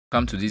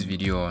Welcome to this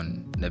video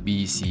on the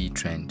BECE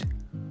trend.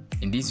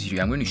 In this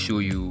video, I'm going to show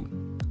you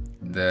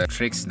the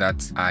tricks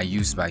that are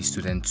used by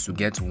students to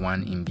get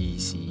 1 in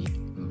BECE,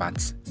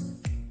 but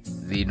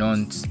they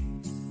don't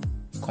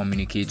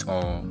communicate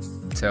or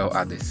tell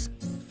others.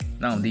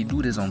 Now, they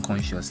do this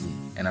unconsciously,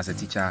 and as a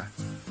teacher,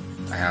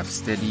 I have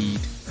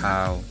studied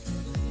how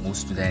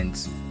most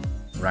students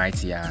write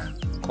their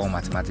core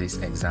mathematics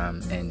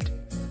exam and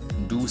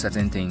do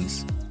certain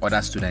things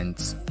other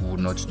students would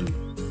not do.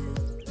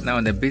 Now,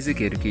 the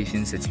basic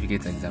education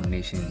certificate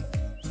examination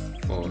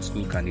for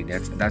school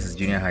candidates, that is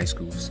junior high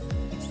schools,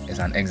 is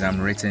an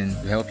exam written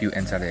to help you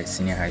enter the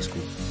senior high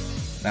school.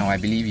 Now, I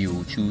believe you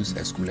will choose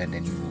a school and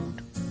then you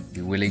would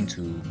be willing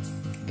to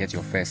get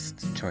your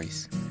first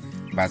choice.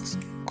 But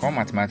core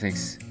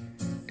mathematics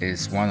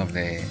is one of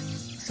the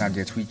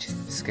subjects which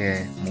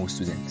scare most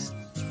students.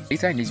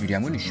 Later in this video,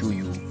 I'm going to show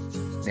you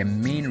the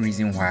main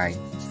reason why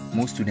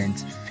most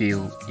students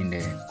fail in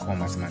the core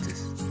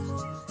mathematics.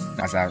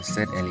 As I've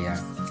said earlier,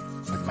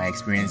 with my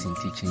experience in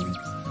teaching,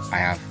 I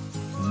have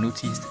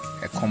noticed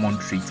a common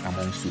trait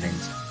among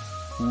students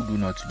who do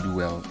not do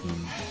well in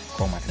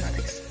core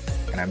mathematics,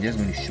 and I'm just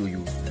going to show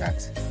you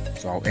that.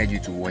 So I'll urge you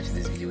to watch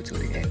this video till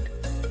the end.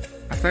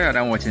 After you're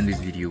done watching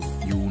this video,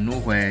 you will know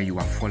where you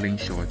are falling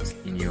short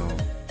in your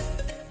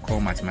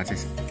core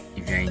mathematics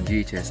if you are in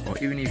GES, or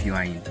even if you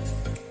are in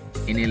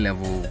any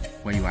level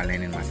where you are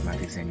learning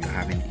mathematics and you're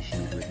having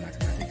issues with mathematics.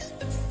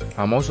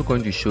 I'm also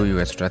going to show you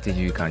a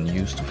strategy you can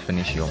use to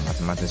finish your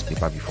mathematics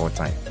paper before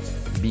time,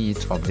 be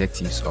it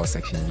objectives or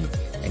section B,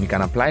 and you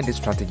can apply this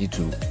strategy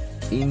to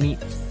any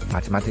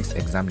mathematics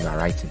exam you are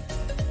writing,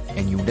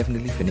 and you will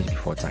definitely finish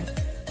before time.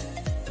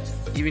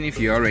 Even if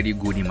you're already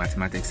good in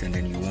mathematics and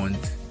then you want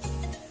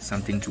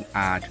something to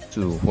add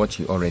to what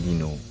you already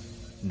know,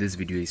 this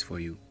video is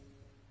for you.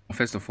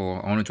 First of all,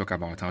 I want to talk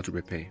about how to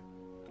prepare.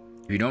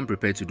 If you don't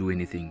prepare to do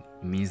anything,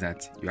 it means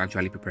that you're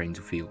actually preparing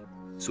to fail.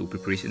 So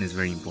preparation is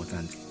very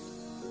important.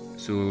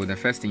 So the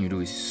first thing you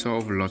do is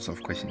solve lots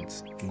of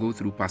questions. Go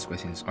through past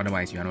questions,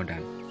 otherwise you are not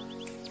done.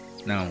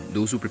 Now,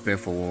 those who prepare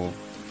for war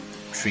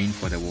train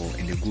for the war,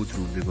 and they go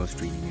through rigorous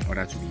training in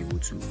order to be able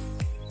to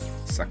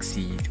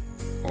succeed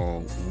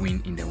or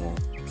win in the war.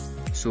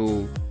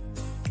 So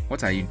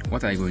what are you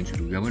going to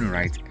do? You are going to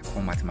write a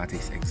core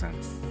mathematics exam.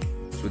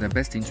 So the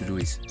best thing to do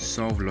is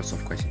solve lots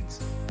of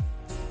questions.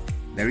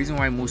 The reason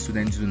why most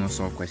students do not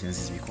solve questions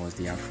is because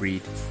they are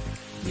afraid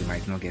they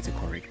might not get it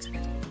correct,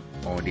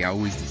 or they are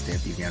always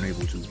disturbed if they are not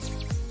able to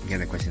get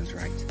the questions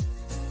right.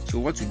 So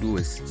what to do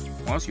is,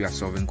 once you are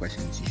solving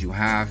questions, you should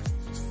have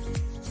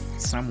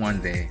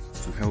someone there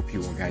to help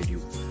you or guide you,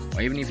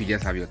 or even if you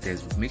just have your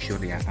textbook, make sure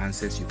there are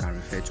answers you can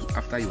refer to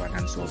after you are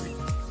done solving.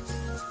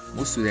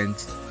 Most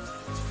students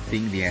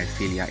think they are a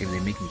failure if they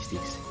make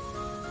mistakes.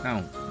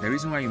 Now, the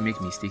reason why you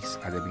make mistakes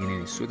at the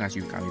beginning is so that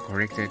you can be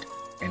corrected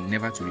and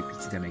never to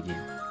repeat them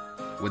again.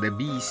 With the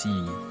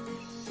BECE,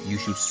 you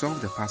should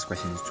solve the past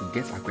questions to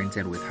get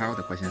acquainted with how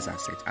the questions are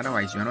set.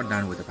 Otherwise, you are not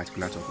done with a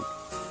particular topic.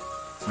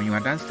 When you are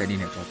done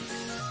studying a topic,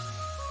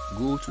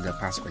 go to the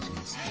past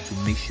questions to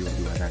make sure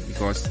you are done,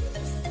 because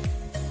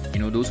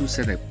those who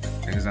set the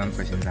exam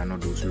questions are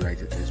not those who write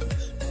the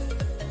textbooks.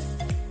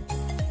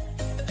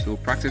 So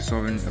practice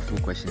solving a full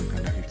question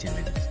under 15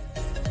 minutes.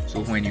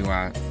 So when you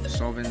are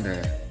solving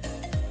the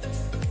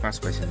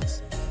past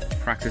questions,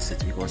 practice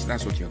it, because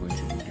that's what you're going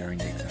to do during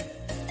the exam.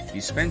 If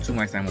you spend too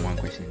much time on one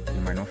question,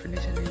 you might not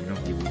finish and then you'll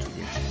not be able to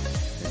get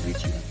the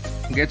grade you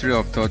want. Get rid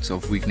of thoughts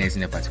of weakness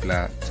in a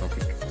particular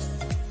topic.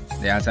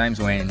 There are times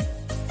when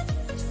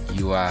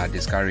you are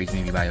discouraged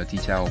maybe by your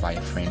teacher or by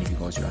a friend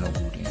because you are not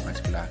good in a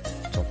particular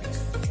topic.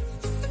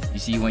 You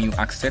see, when you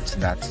accept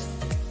that,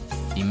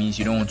 it means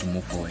you don't want to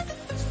move forward.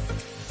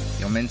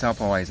 Your mental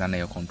power is under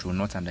your control,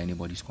 not under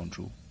anybody's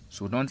control.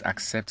 So don't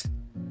accept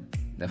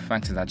the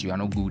fact that you are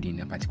not good in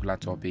a particular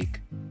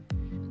topic.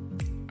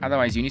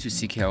 Otherwise, you need to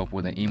seek help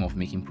with the aim of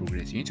making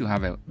progress. You need to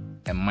have a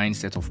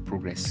mindset of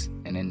progress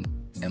and then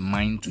a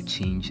mind to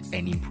change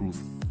and improve.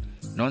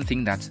 Don't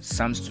think that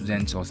some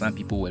students or some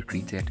people were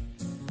created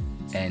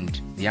and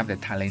they have the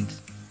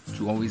talent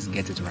to always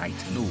get it right.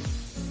 No,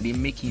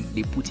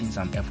 they put in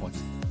some effort.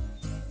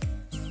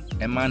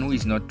 A man who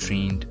is not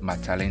trained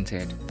but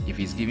talented, if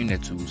he's given the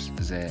tools,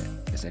 is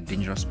a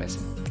dangerous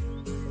person.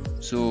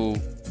 So,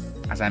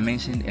 as I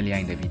mentioned earlier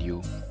in the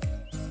video,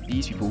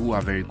 these people who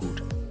are very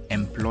good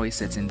employ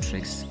certain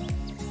tricks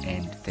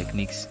and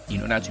techniques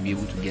in order to be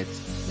able to get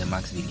the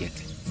marks they get.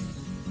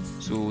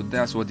 So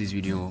that's what this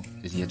video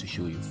is here to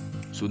show you.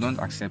 So don't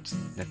accept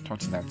the thought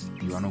that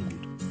you are not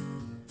good.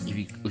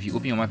 If you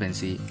open your mouth and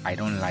say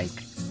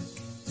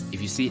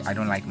if you say I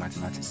don't like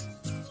mathematics,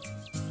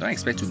 don't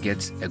expect to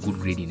get a good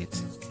grade in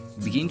it.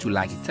 Begin to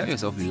like it. Tell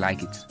yourself you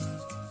like it,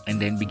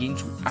 and then begin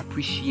to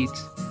appreciate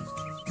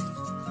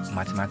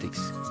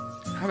mathematics.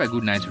 Have a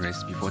good night's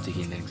rest before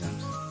taking the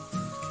exams.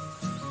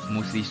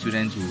 Mostly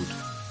students would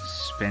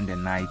spend the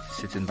night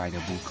sitting by the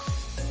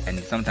book and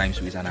sometimes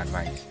with an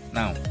advice.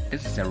 Now,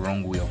 this is the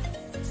wrong way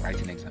of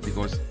writing exam,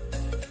 because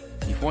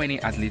before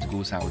any athlete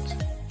goes out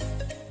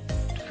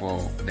for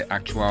the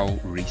actual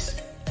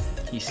race,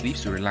 he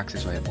sleeps to relax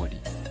his or her body.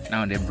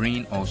 Now the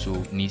brain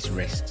also needs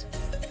rest.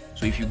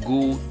 So if you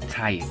go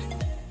tired,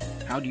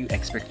 how do you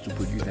expect to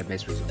produce the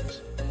best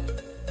results?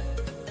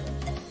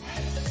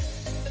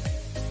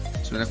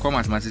 So the core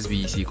mathematics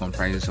BEC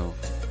comprises of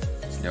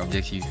the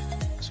objective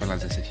as well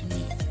as the section B.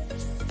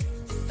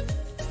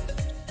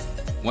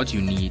 What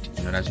you need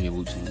in order to be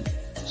able to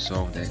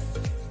solve the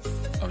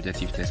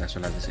objective test as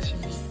well as the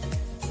section B.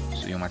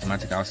 So your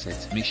mathematical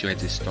set, make sure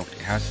it is stocked.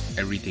 It has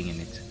everything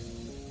in it.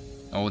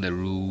 All the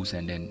rules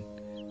and then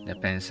the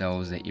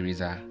pencils, the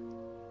eraser.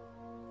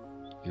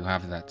 You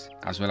have that,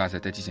 as well as a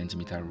 30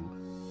 centimeter rule.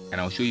 And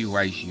I'll show you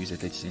why you should use a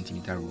 30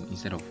 centimeter rule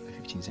instead of a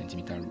 15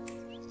 centimeter rule.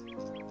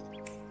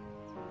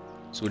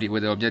 So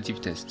with the objective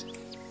test,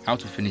 how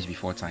to finish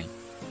before time.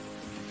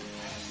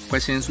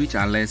 Questions which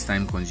are less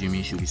time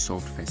consuming should be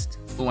solved first.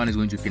 No one is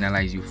going to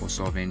penalize you for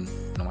solving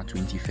number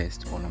 20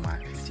 first or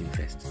number 15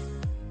 first.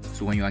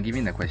 So when you are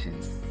given the question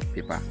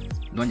paper,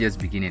 don't just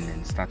begin and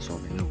then start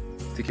solving. No,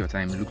 take your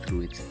time, look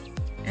through it.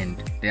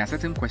 And there are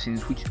certain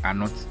questions which are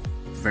not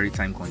very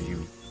time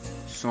consuming.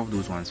 Solve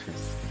those ones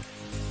first.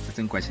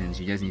 Certain questions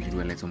you just need to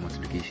do a little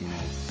multiplication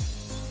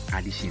or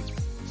addition,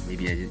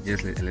 maybe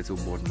just a little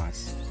board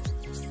mass.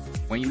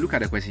 When you look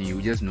at the question,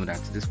 you just know that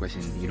this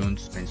question you don't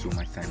spend so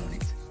much time on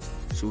it.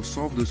 So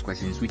solve those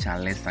questions which are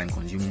less time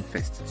consuming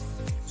first.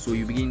 So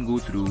you go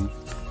through,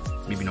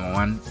 maybe number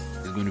 1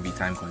 is going to be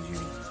time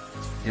consuming.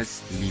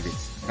 Just leave it.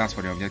 That's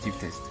for the objective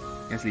test.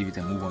 Just leave it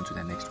and move on to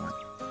the next one.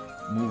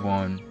 Move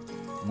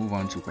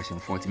on to question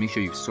 40. Make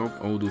sure you've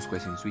solved all those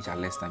questions which are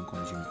less time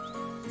consuming.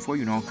 Before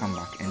you now come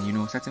back,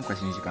 and certain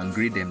questions you can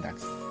grade them that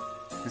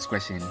this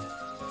question,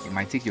 it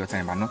might take your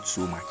time but not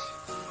so much.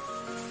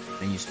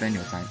 Then you spend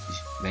your time,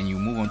 then you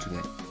move on to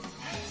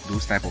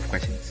those type of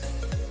questions.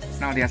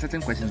 Now there are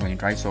certain questions when you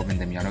try solving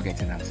them, you are not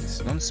getting answers.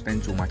 Don't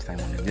spend so much time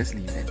on them, just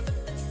leave them.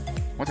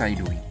 What are you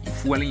doing? You're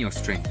fueling your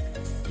strength.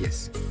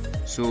 Yes.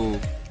 So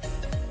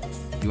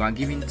you are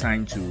giving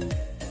time to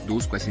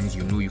those questions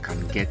you know you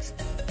can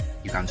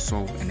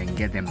solve and then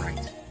get them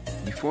right,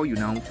 before you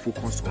now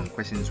focus on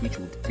questions which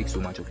would take so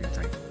much of your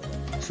time.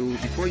 So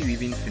before you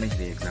even finish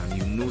the exam,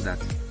 you know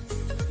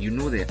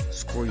the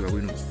score you are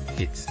going to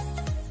hit,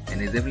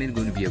 and it's definitely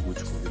going to be a good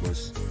score,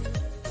 because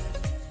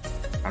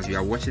as you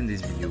are watching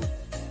this video,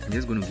 I'm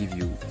just going to give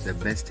you the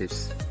best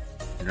tips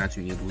in order to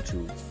be able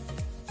to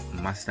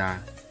master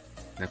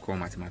the core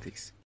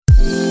mathematics.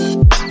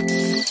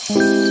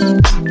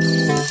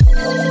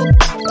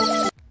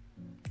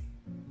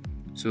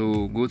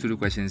 So go through the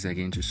questions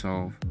again to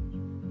solve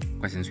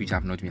questions which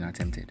have not been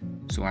attempted.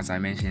 So as I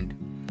mentioned,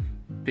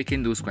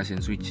 picking those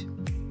questions which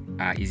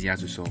are easier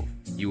to solve,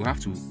 you have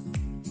to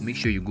make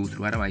sure you go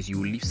through, otherwise you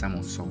will leave some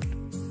unsolved.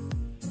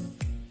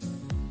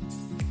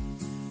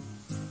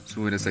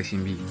 So with the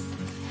section B,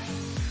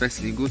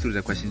 firstly go through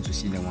the questions to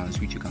see the ones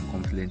which you can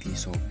confidently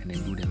solve and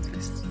then do them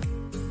first.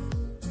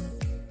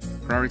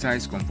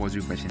 Prioritize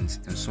compulsory questions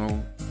and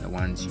solve the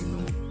ones you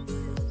know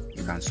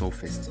you can solve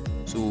first.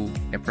 So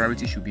a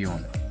priority should be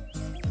on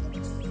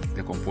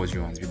the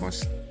compulsory ones,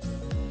 because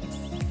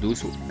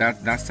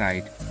that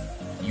side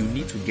you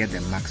need to get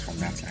the marks from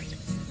that side.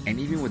 And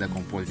even with the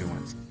compulsory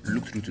ones,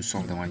 look through to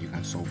solve the one you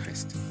can solve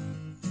first,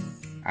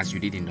 as you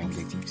did in the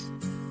objectives.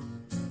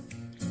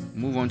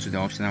 Move on to the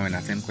optional and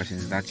attempt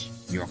questions that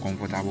you are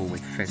comfortable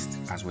with first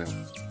as well,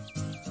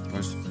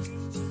 because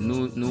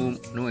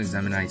no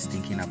examiner is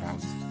thinking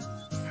about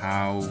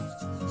how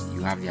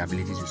you have the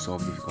ability to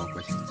solve difficult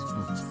questions.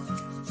 No.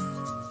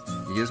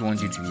 They just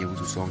want you to be able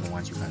to solve the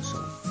ones you can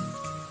solve.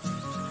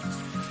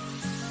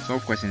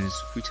 Solve questions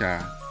which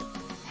are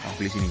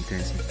calculation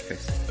intensive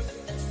first.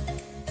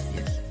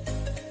 Yes.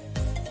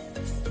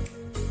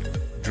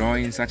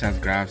 Drawings such as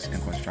graphs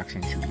and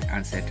construction should be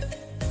answered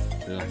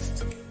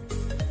last.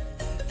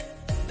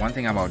 One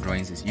thing about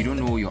drawings is you don't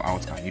know your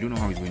outcome, you don't know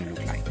how it's going to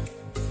look like.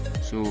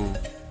 So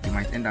you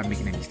might end up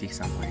making a mistake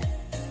somewhere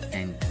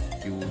and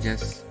you will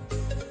just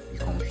be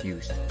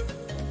confused.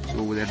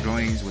 So with the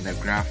drawings, with the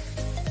graph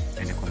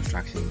and the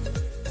construction,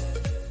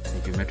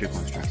 the geometric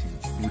construction,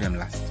 do them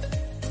last.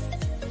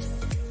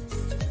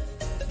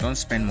 Don't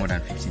spend more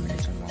than 15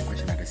 minutes on one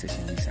question at the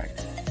session B side.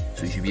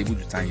 So you should be able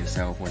to time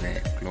yourself or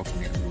the clock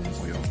in the room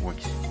or your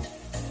watch.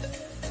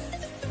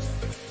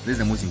 This is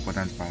the most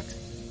important part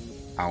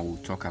I will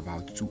talk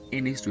about to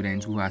any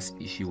student who has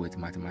issue with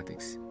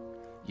mathematics.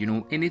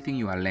 Anything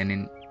you are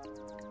learning,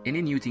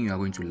 any new thing you are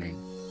going to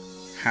learn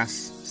has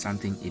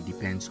something it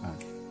depends on.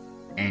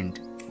 And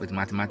with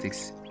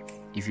mathematics,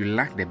 if you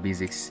lack the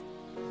basics,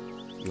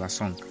 you are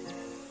sunk.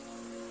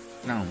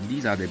 Now,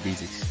 these are the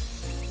basics.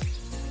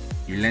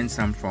 You learn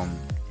some from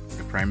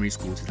the primary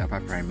school to the upper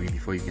primary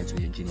before you get to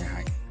the junior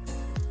high.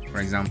 For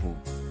example,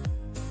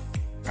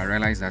 I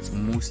realized that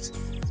most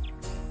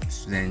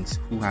students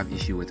who have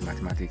issue with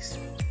mathematics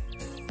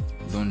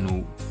don't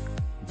know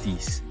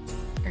these.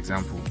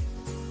 Example,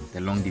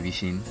 the long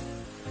division,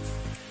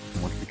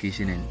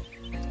 multiplication and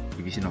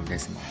division of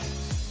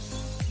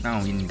decimals.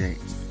 Now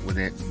with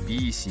the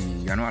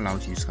BEC, you are not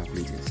allowed to use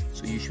calculators,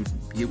 so you should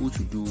be able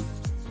to do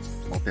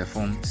or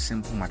perform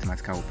simple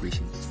mathematical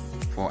operations.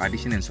 For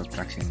addition and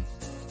subtraction,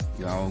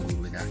 you are all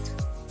good with that.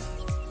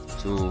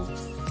 So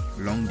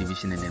long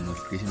division and then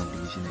multiplication of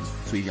division.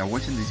 So if you are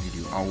watching this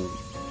video, I will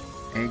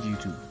urge you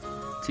to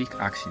take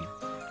action.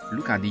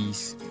 Look at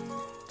these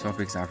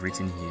topics I've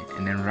written here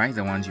and then write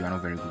the ones you are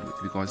not very good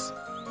with, because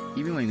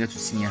even when you get to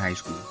senior high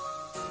school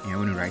and you're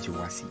going to write your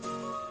WAEC,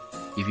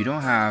 if you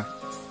don't have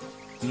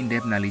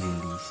in-depth knowledge in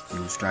these, you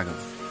will struggle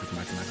with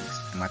mathematics.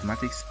 And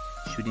mathematics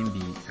shouldn't be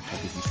a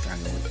topic you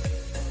struggle with.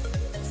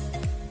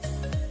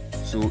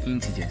 So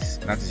integers,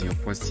 that is your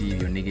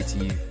positive, your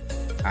negative,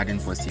 adding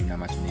positive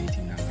number to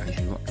negative number. You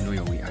should know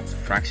your way out.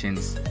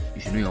 Fractions,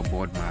 you should know your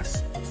board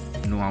mass,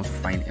 know how to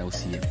find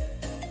LCM.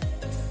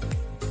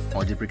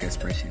 Algebraic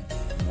expression,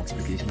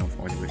 multiplication of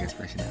algebraic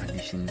expression,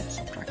 addition,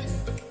 subtraction,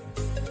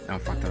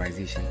 and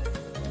factorization.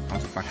 How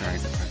to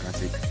factorize the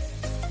quadratic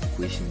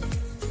equation.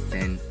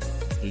 Then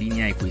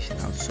linear equation,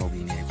 how to solve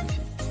linear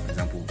equation. For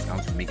example, how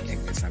to make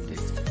x the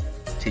subject.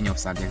 Change of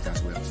subject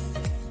as well.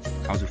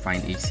 How to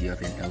find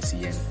HCF and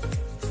LCM,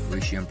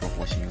 ratio and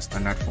proportion, your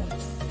standard form.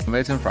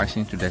 Converting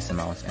fractions to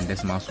decimals and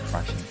decimals to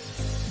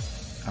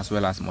fractions, as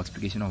well as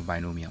multiplication of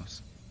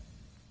binomials.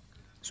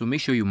 So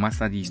make sure you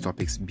master these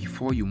topics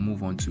before you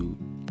move on to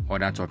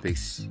other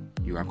topics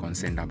you are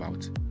concerned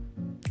about.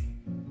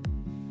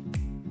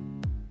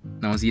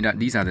 Now see that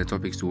these are the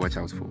topics to watch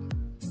out for.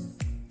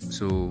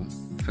 So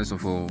first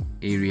of all,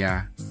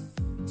 area,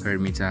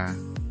 perimeter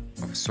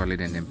of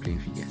solid and then plane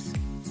figures.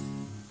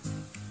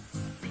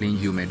 Plane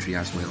geometry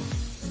as well.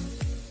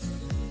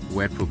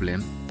 Word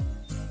problem,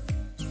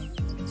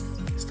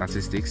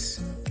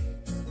 statistics,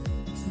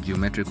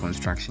 geometric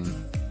construction,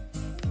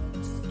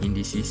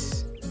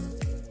 indices,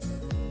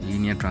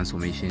 linear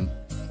transformation,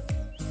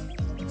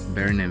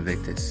 bearing and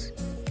vectors,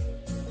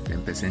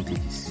 then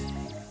percentages.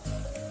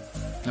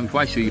 And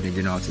before I show you the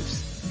general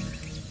tips,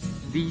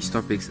 these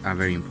topics are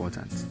very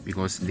important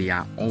because they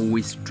are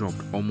always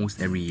dropped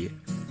almost every year,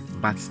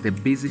 but the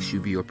basics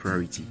should be your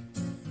priority.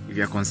 If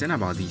you are concerned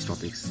about these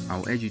topics,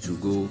 I'll urge you to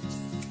go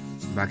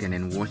back and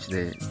then watch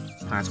the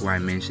part where I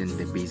mentioned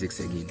the basics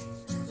again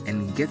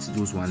and get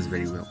those ones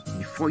very well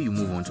before you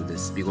move on to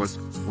this, because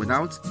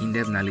without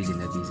in-depth knowledge in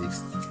the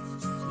basics,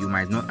 you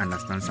might not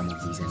understand some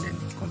of these and then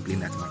complain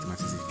that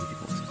mathematics is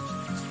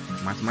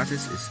difficult.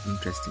 Mathematics is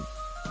interesting.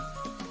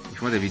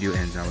 Before the video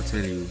ends, I will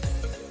tell you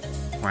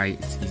why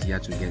it's easier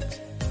to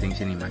get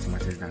distinction in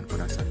mathematics than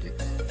other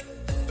subjects.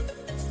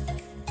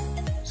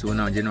 So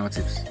now, general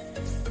tips.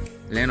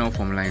 Learn all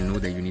formula and know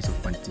the units of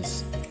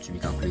quantities to be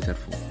calculated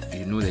for.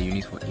 You know the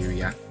units for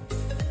area,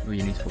 know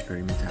units for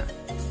perimeter,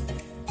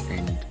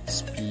 and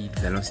speed,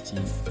 velocity,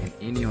 and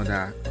any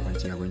other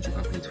quantity you are going to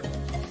calculate for.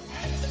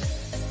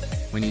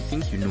 When you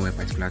think you know a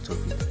particular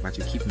topic, but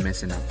you keep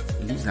messing up,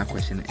 leave that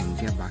question and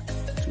get back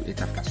to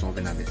it after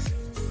solving others.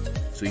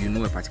 So you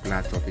know a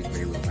particular topic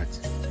very well,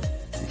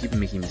 but you keep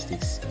making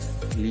mistakes.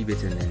 Leave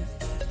it and then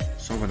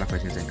solve other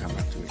questions and come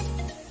back to it.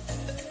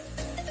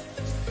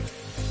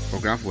 For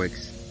graph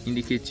works,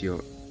 indicate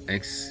your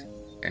x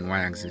and y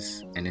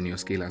axis and then your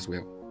scale as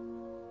well.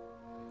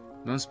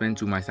 Don't spend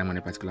too much time on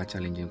a particular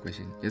challenging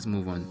question. Just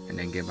move on and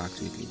then get back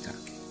to it later.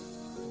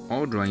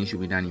 All drawing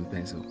should be done in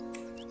pencil.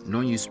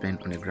 Don't use pen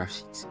on the graph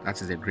sheet. That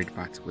is the great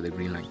part with the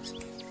green lines.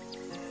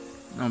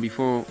 Now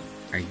before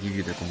I give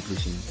you the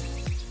conclusion,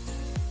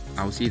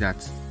 I'll say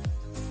that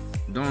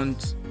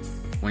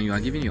when you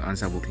are giving your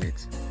answer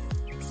booklet,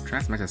 try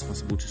as much as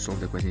possible to solve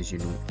the questions you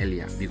know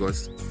earlier,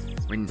 because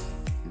when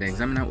the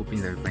examiner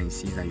opens the paper and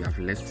sees that you have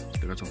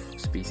left a lot of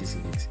spaces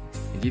in it,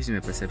 it gives him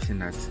a perception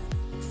that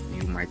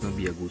you might not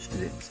be a good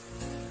student.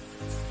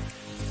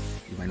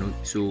 You might not,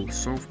 so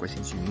solve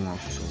questions you know how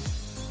to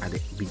solve at the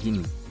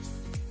beginning.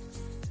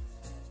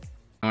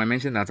 Now I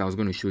mentioned that I was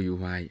going to show you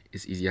why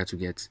it's easier to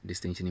get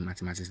distinction in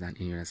mathematics than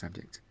any other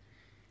subject.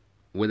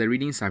 With the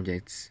reading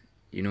subjects,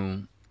 you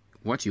know,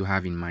 what you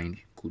have in mind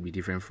could be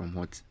different from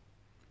what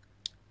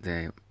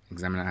the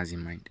examiner has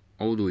in mind,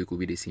 although it could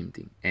be the same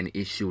thing, and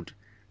it should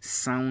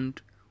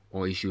sound,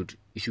 or it should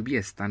be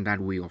a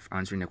standard way of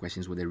answering the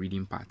questions with the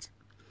reading part.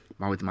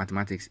 But with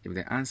mathematics, if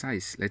the answer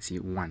is, let's say,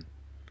 1,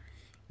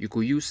 you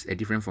could use a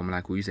different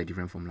formula,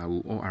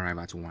 we'll all arrive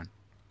at 1.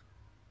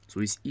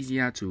 So it's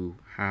easier to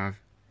have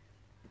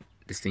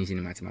distinction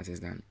in mathematics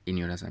than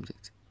any other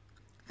subject.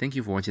 Thank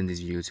you for watching this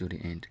video till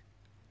the end.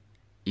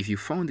 If you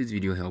found this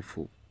video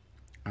helpful,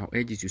 I'll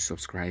urge you to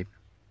subscribe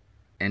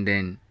and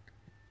then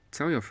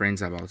tell your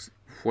friends about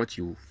what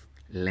you've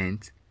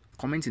learned.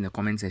 Comment in the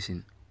comment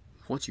section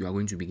what you are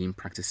going to begin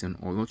practicing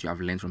or what you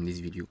have learned from this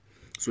video,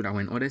 so that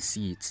when others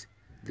see it,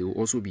 they will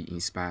also be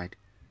inspired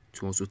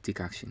to also take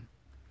action.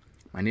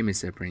 My name is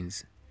Sir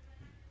Prince.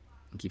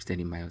 Keep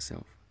studying by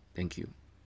yourself. Thank you.